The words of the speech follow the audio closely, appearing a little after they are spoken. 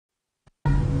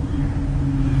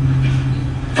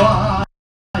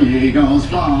Eagles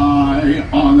fly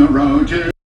on the road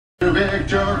to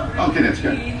victory. Okay, that's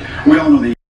good. We all know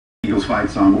the Eagles fight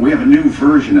song, but we have a new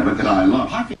version of it that I love.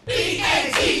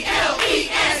 E-A-G-L-E-S,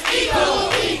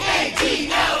 Eagle.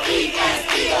 E-A-G-L-E-S,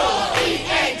 Eagle.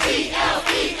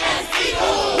 E-A-G-L-E-S,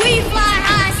 Eagle. We fly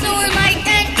high, soar like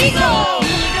an eagle.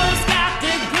 Eagles got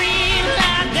the green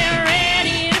light, they're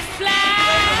ready to fly.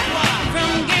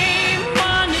 From game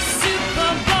 1 to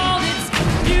Super Bowl, it's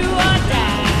do or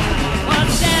die.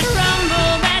 What's that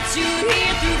rumble that you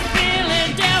hear through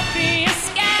Philadelphia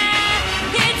sky?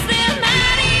 It's the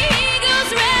mighty Eagles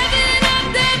revving up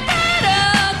their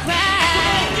battle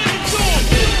cry.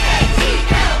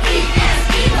 E-A-G-L-E-S,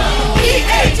 Eagle.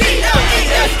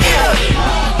 E-A-G-L-E-S, Eagle.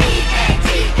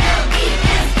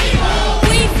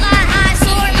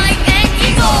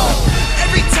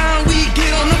 Every time we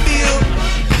get on the field,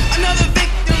 another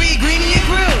victory, Greeny and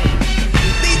Grill.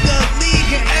 Lead the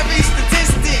league in every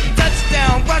statistic.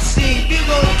 Touchdown, rushing, field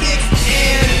goal kicks,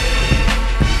 and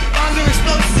bombs are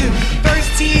explosive. First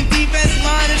team defense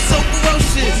line is so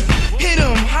ferocious. Hit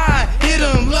 'em high, hit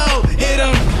 'em low, hit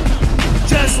 'em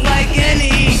just like an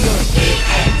eagle.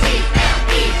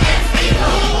 E-A-G-L-E-S,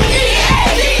 Eagle.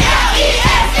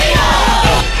 E-A-G-L-E-S,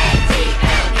 Eagle.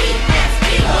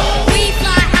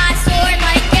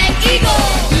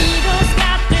 Eagles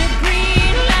got the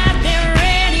green light, they're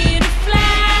ready to fly.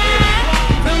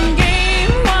 From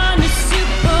game 1 to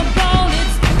Super Bowl,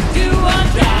 it's do or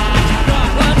die.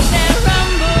 What's that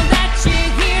rumble that you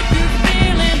hear through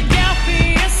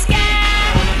Philadelphia sky?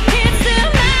 It's the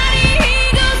mighty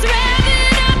Eagles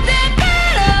revving up their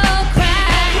battle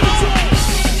cry.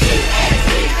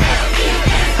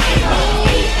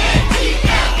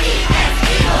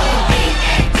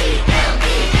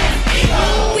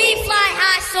 We fly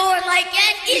high, soar like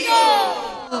an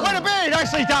eagle. What a be!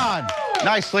 Nicely done.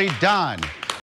 Nicely done.